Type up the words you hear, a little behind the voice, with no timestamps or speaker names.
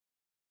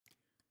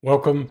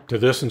Welcome to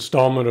this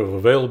installment of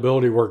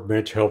Availability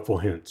Workbench Helpful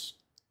Hints.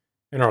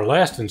 In our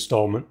last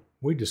installment,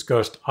 we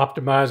discussed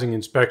optimizing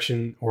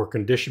inspection or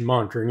condition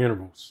monitoring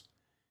intervals.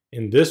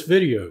 In this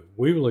video,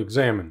 we will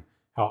examine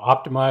how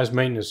optimized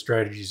maintenance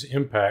strategies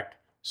impact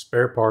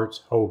spare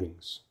parts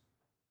holdings.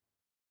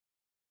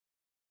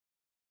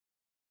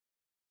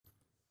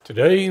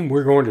 Today,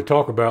 we're going to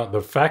talk about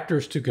the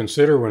factors to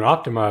consider when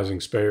optimizing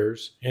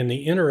spares and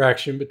the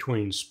interaction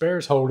between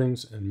spares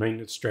holdings and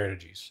maintenance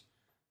strategies.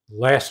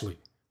 Lastly,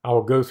 I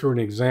will go through an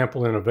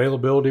example in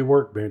Availability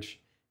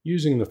Workbench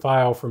using the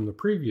file from the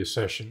previous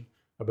session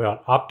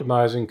about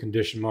optimizing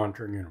condition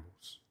monitoring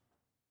intervals.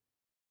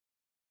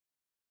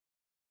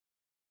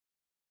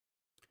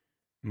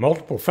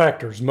 Multiple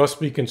factors must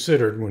be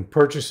considered when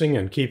purchasing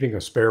and keeping a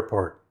spare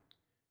part.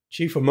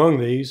 Chief among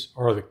these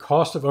are the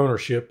cost of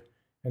ownership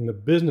and the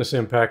business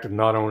impact of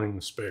not owning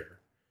the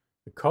spare.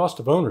 The cost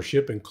of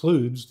ownership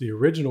includes the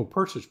original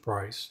purchase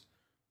price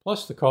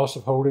plus the cost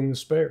of holding the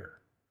spare.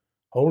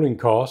 Holding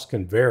costs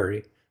can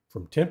vary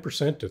from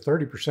 10% to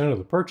 30% of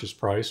the purchase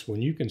price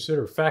when you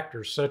consider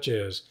factors such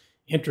as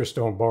interest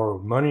on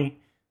borrowed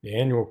money, the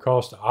annual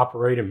cost to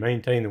operate and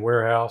maintain the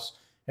warehouse,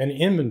 and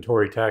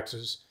inventory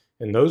taxes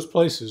in those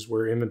places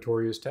where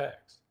inventory is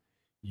taxed.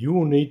 You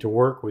will need to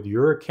work with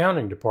your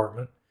accounting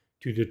department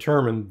to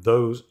determine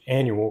those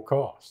annual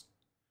costs.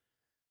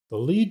 The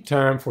lead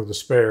time for the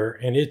spare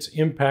and its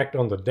impact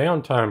on the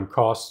downtime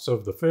costs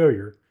of the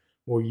failure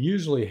will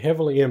usually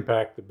heavily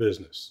impact the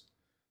business.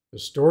 The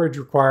storage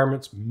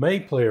requirements may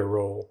play a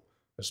role,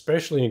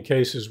 especially in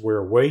cases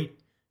where weight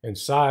and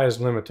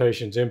size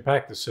limitations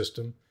impact the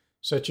system,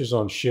 such as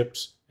on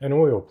ships and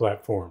oil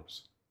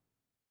platforms.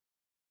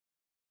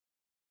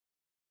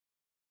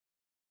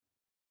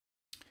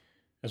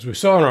 As we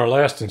saw in our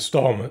last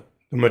installment,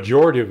 the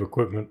majority of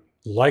equipment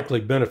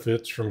likely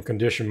benefits from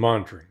condition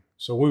monitoring,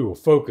 so we will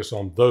focus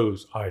on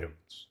those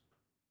items.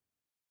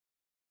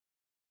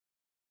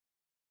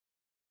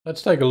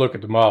 Let's take a look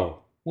at the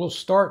model. We'll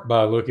start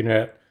by looking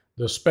at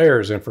the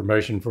spares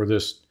information for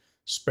this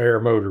spare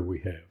motor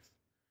we have.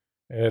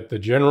 At the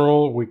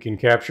general, we can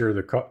capture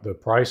the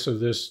price of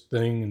this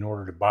thing in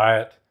order to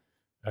buy it.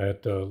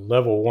 At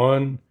level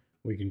 1,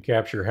 we can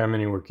capture how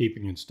many we're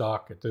keeping in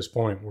stock. At this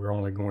point, we're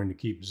only going to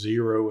keep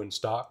 0 in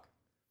stock.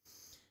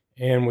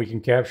 And we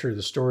can capture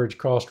the storage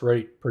cost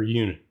rate per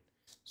unit.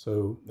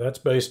 So that's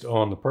based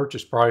on the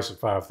purchase price of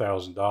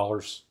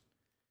 $5,000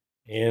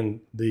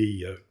 and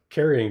the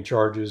carrying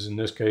charges. In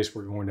this case,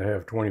 we're going to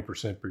have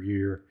 20% per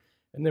year.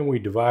 And then we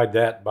divide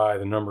that by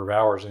the number of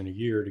hours in a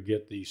year to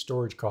get the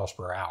storage cost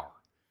per hour.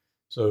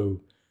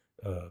 So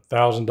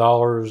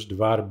 $1,000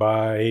 divided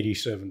by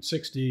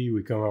 87.60,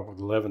 we come up with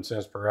 11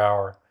 cents per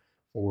hour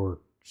for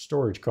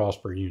storage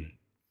cost per unit.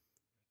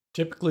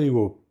 Typically,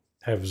 we'll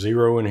have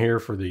 0 in here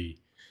for the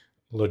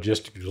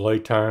logistic delay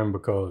time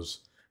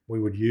because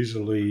we would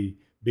usually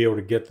be able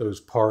to get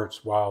those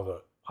parts while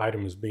the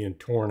item is being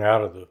torn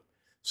out of the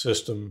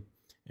system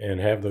and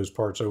have those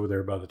parts over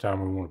there by the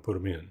time we want to put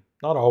them in.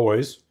 Not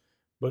always,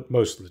 but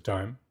most of the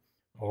time.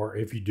 Or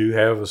if you do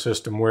have a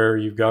system where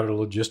you've got a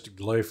logistic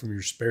delay from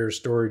your spare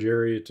storage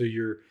area to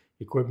your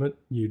equipment,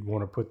 you'd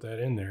want to put that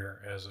in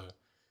there as a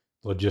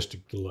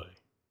logistic delay.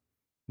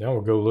 Now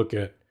we'll go look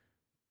at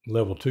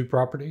level 2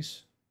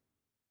 properties.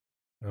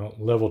 Now,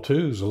 level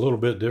 2 is a little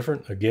bit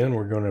different. Again,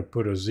 we're going to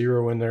put a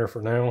 0 in there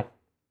for now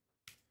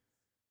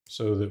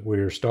so that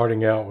we're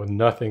starting out with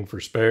nothing for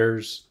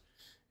spares.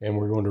 And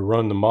we're going to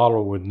run the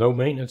model with no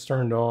maintenance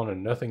turned on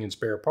and nothing in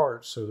spare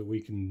parts so that we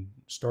can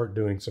start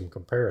doing some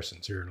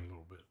comparisons here in a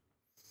little bit.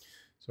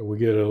 So we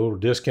get a little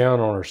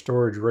discount on our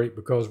storage rate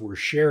because we're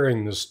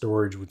sharing the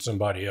storage with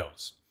somebody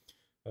else.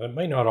 That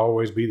may not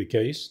always be the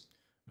case.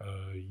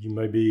 You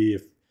may be,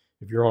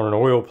 if you're on an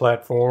oil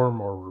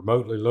platform or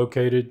remotely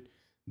located,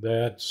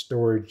 that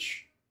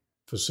storage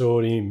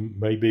facility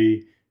may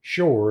be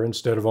shore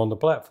instead of on the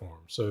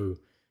platform. So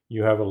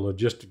you have a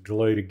logistic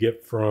delay to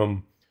get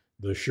from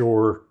the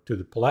shore to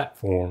the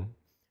platform,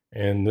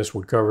 and this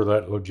would cover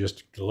that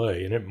logistic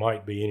delay. And it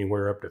might be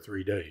anywhere up to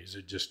 3 days.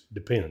 It just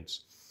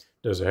depends.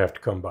 Does it have to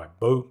come by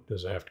boat?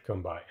 Does it have to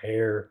come by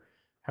air?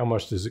 How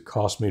much does it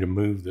cost me to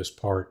move this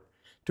part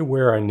to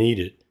where I need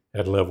it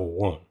at level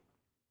 1?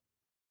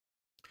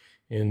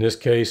 In this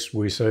case,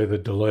 we say the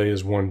delay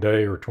is 1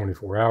 day or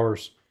 24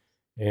 hours,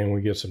 and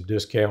we get some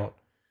discount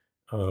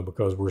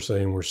because we're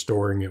saying we're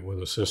storing it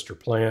with a sister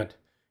plant,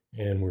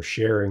 and we're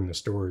sharing the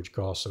storage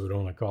cost, so it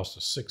only costs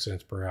us 6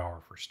 cents per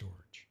hour for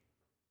storage.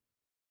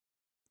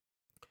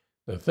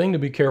 The thing to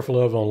be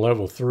careful of on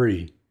level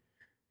 3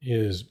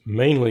 is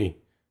mainly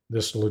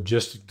this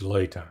logistic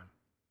delay time.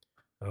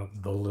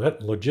 The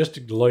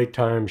logistic delay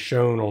time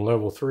shown on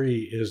level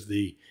 3 is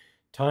the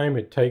time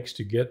it takes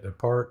to get the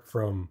part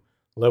from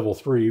level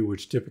 3,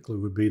 which typically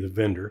would be the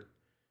vendor,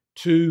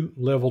 to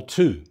level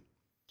 2.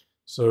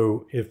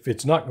 So if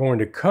it's not going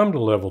to come to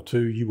level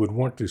 2, you would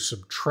want to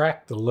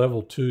subtract the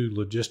level 2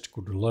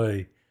 logistical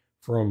delay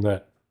from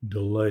that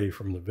delay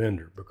from the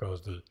vendor,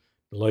 because the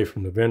delay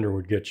from the vendor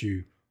would get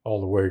you all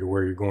the way to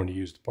where you're going to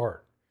use the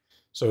part.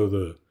 So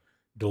the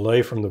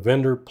delay from the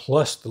vendor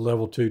plus the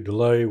level 2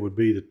 delay would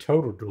be the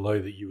total delay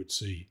that you would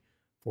see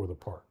for the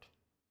part.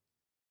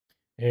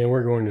 And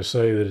we're going to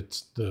say that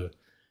it's the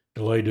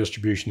delay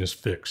distribution is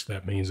fixed.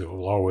 That means it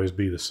will always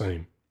be the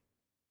same.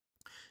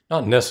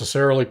 Not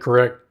necessarily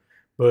correct,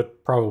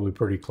 but probably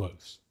pretty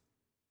close.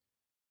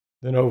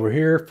 Then over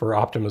here for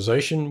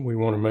optimization, we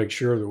want to make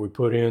sure that we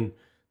put in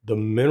the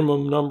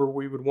minimum number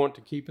we would want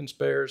to keep in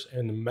spares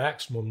and the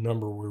maximum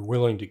number we're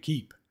willing to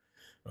keep.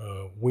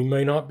 We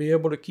may not be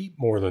able to keep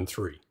more than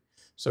 3.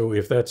 So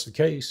if that's the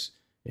case,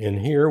 in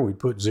here we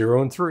put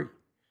 0 and 3.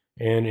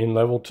 And in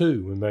level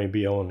 2, we may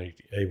be only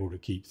able to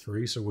keep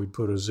 3, so we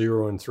put a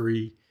 0 and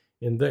 3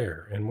 in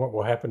there. And what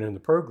will happen in the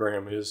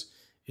program is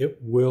it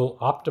will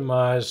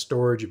optimize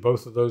storage at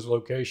both of those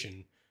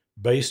locations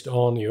based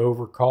on the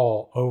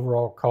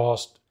overall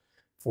cost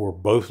for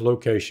both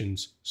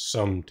locations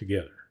summed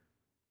together.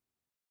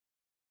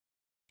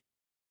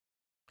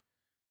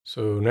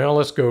 So now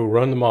let's go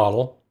run the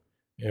model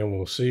and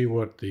we'll see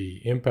what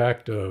the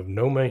impact of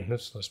no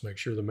maintenance. Let's make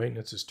sure the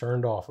maintenance is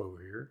turned off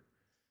over here.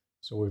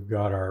 So we've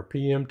got our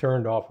PM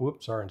turned off.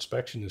 Whoops, our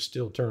inspection is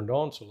still turned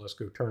on, so let's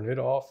go turn it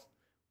off.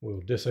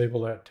 We'll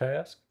disable that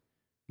task,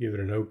 give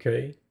it an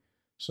OK.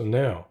 So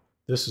now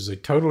this is a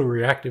totally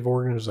reactive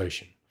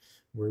organization.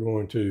 We're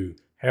going to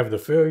have the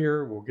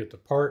failure, we'll get the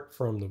part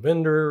from the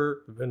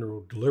vendor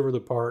will deliver the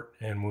part,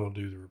 and we'll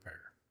do the repair.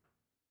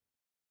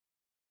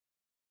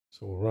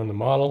 So we'll run the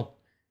model,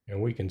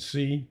 and we can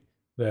see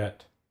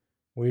that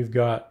we've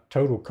got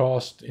total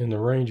cost in the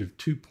range of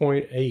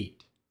 2.8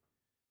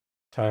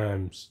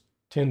 times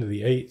 10 to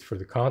the 8th for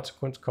the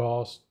consequence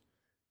cost,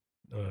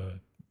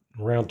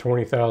 around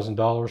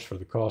 $20,000 for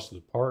the cost of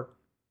the part,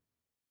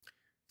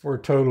 for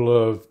a total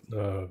of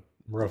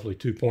roughly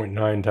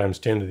 2.9 times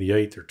 10 to the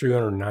 8th, or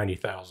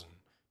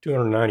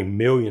 $290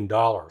 million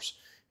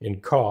in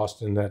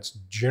cost, and that's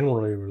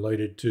generally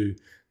related to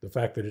the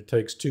fact that it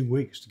takes 2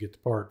 weeks to get the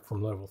part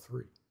from level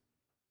 3.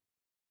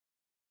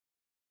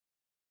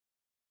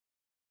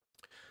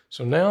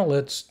 So now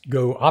let's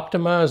go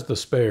optimize the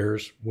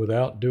spares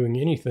without doing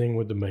anything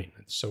with the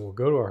maintenance. So we'll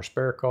go to our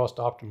spare cost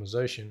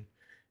optimization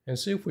and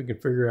see if we can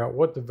figure out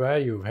what the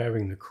value of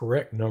having the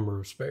correct number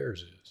of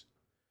spares is.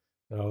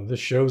 Now this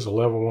shows a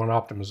level 1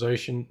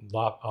 optimization,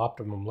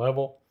 optimum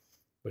level,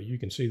 but you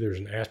can see there's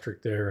an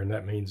asterisk there, and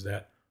that means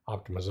that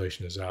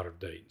optimization is out of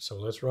date. So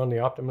let's run the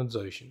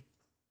optimization.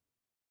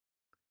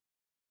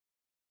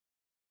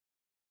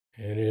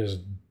 And it is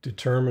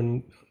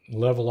determined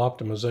level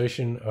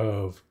optimization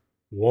of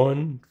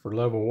 1 for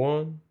level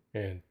 1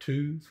 and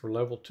 2 for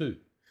level 2.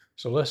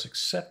 So let's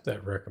accept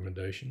that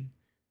recommendation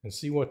and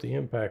see what the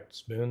impact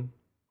has been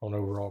on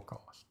overall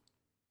cost.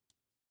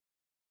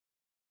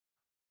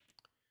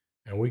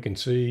 And we can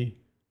see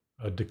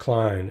a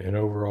decline in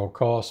overall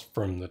cost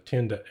from the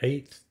 10 to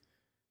 8th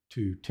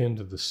to 10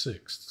 to the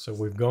 6th. So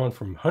we've gone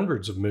from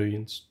hundreds of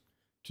millions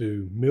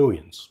to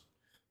millions.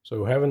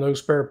 So having those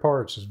spare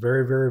parts is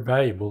very, very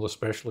valuable,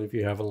 especially if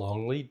you have a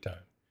long lead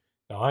time.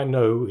 Now I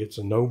know it's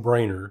a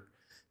no-brainer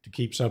to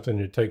keep something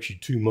that takes you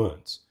 2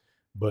 months,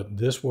 but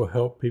this will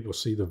help people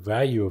see the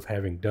value of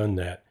having done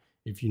that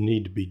if you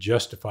need to be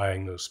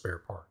justifying those spare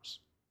parts.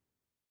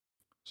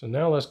 So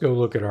now let's go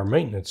look at our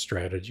maintenance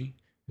strategy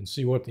and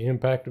see what the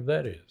impact of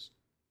that is.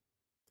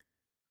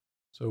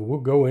 So we'll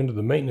go into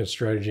the maintenance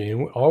strategy,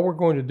 and all we're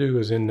going to do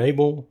is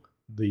enable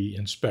the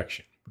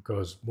inspection,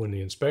 because when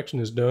the inspection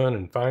is done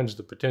and finds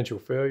the potential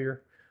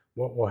failure,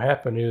 what will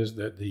happen is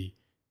that the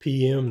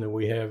PM that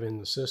we have in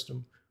the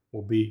system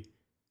will be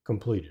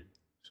completed.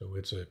 So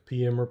it's a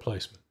PM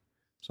replacement.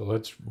 So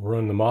let's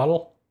run the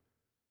model,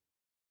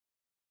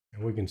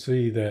 and we can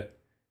see that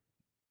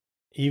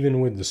even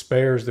with the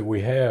spares that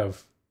we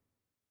have,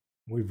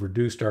 we've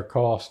reduced our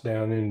costs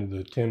down into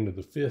the 10 to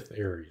the 5th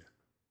area,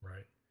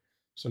 right?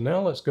 So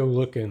now let's go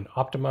look and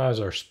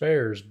optimize our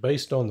spares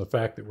based on the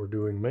fact that we're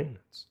doing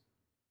maintenance.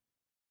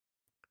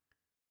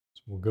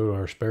 So we'll go to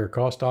our spare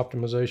cost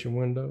optimization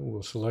window.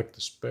 We'll select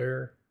the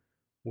spare.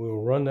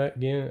 We'll run that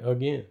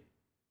again.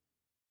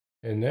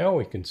 And now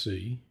we can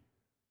see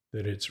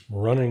that it's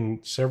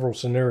running several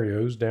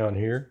scenarios down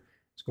here.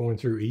 It's going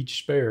through each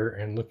spare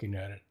and looking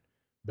at it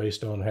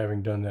based on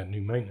having done that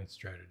new maintenance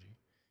strategy.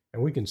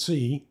 And we can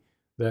see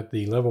that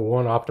the level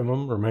 1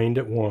 optimum remained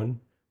at 1,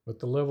 but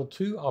the level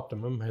 2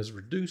 optimum has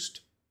reduced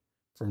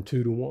from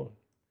 2 to 1.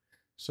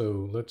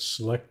 So let's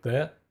select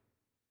that,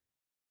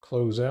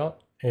 close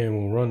out, and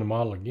we'll run the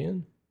model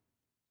again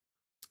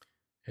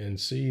and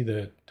see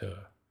that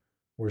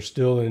we're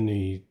still in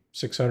the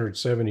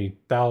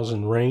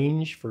 670,000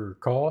 range for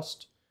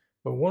cost.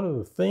 But one of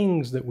the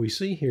things that we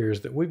see here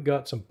is that we've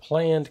got some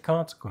planned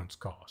consequence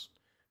costs.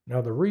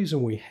 Now the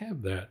reason we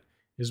have that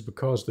is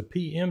because the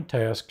PM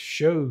task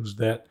shows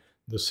that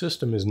the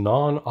system is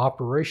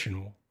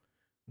non-operational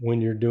when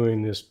you're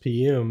doing this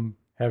PM,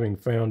 having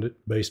found it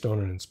based on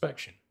an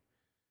inspection.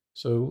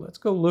 So let's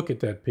go look at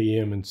that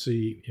PM and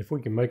see if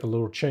we can make a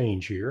little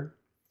change here.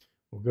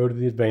 We'll go to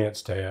the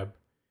Advanced tab,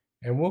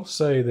 and we'll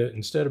say that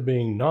instead of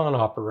being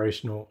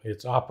non-operational,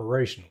 it's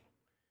operational.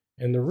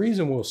 And the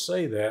reason we'll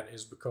say that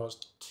is because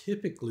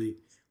typically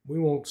we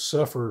won't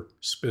suffer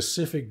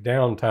specific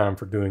downtime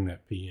for doing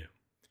that PM.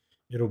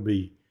 It'll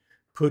be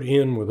put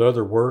in with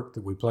other work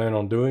that we plan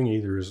on doing,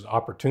 either as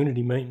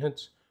opportunity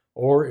maintenance,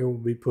 or it will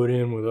be put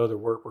in with other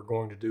work we're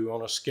going to do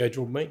on a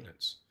scheduled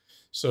maintenance.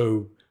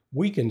 So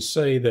we can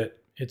say that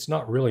it's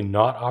not really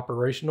not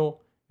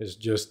operational, it's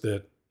just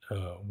that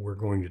we're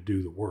going to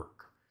do the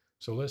work.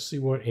 So let's see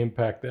what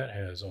impact that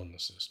has on the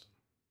system.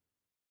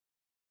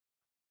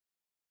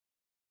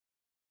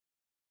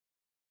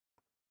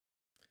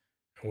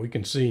 We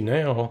can see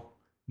now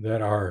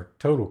that our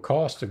total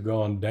costs have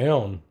gone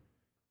down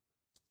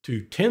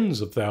to tens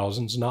of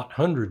thousands, not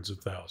hundreds of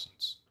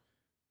thousands.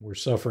 We're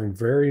suffering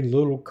very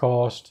little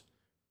cost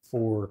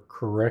for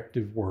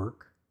corrective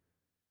work.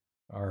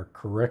 Our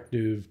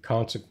corrective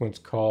consequence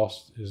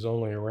cost is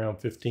only around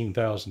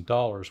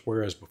 $15,000,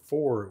 whereas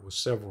before it was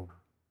several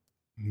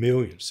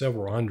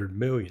hundred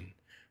million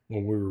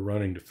when we were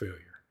running to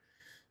failure.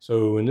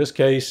 So in this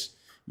case,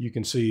 you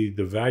can see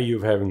the value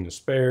of having the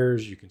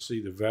spares. You can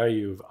see the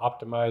value of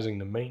optimizing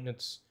the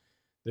maintenance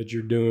that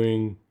you're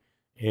doing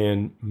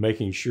and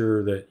making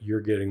sure that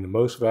you're getting the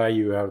most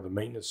value out of the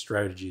maintenance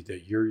strategy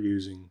that you're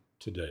using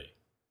today.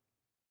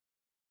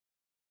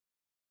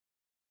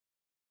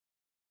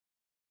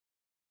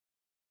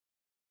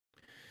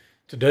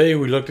 Today,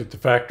 we looked at the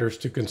factors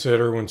to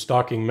consider when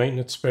stocking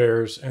maintenance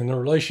spares and the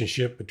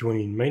relationship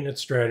between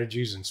maintenance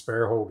strategies and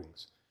spare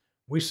holdings.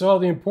 We saw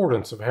the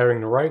importance of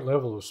having the right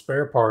level of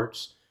spare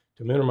parts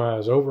to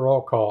minimize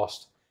overall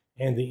cost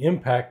and the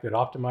impact that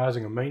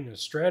optimizing a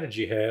maintenance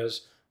strategy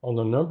has on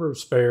the number of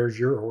spares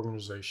your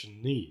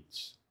organization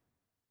needs.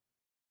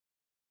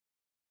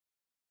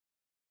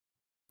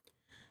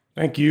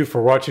 Thank you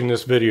for watching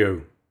this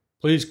video.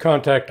 Please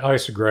contact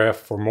Isograph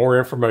for more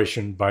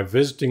information by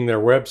visiting their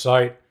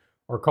website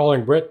or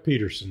calling Brett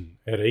Peterson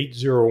at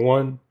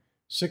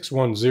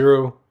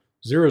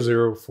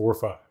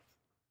 801-610-0045.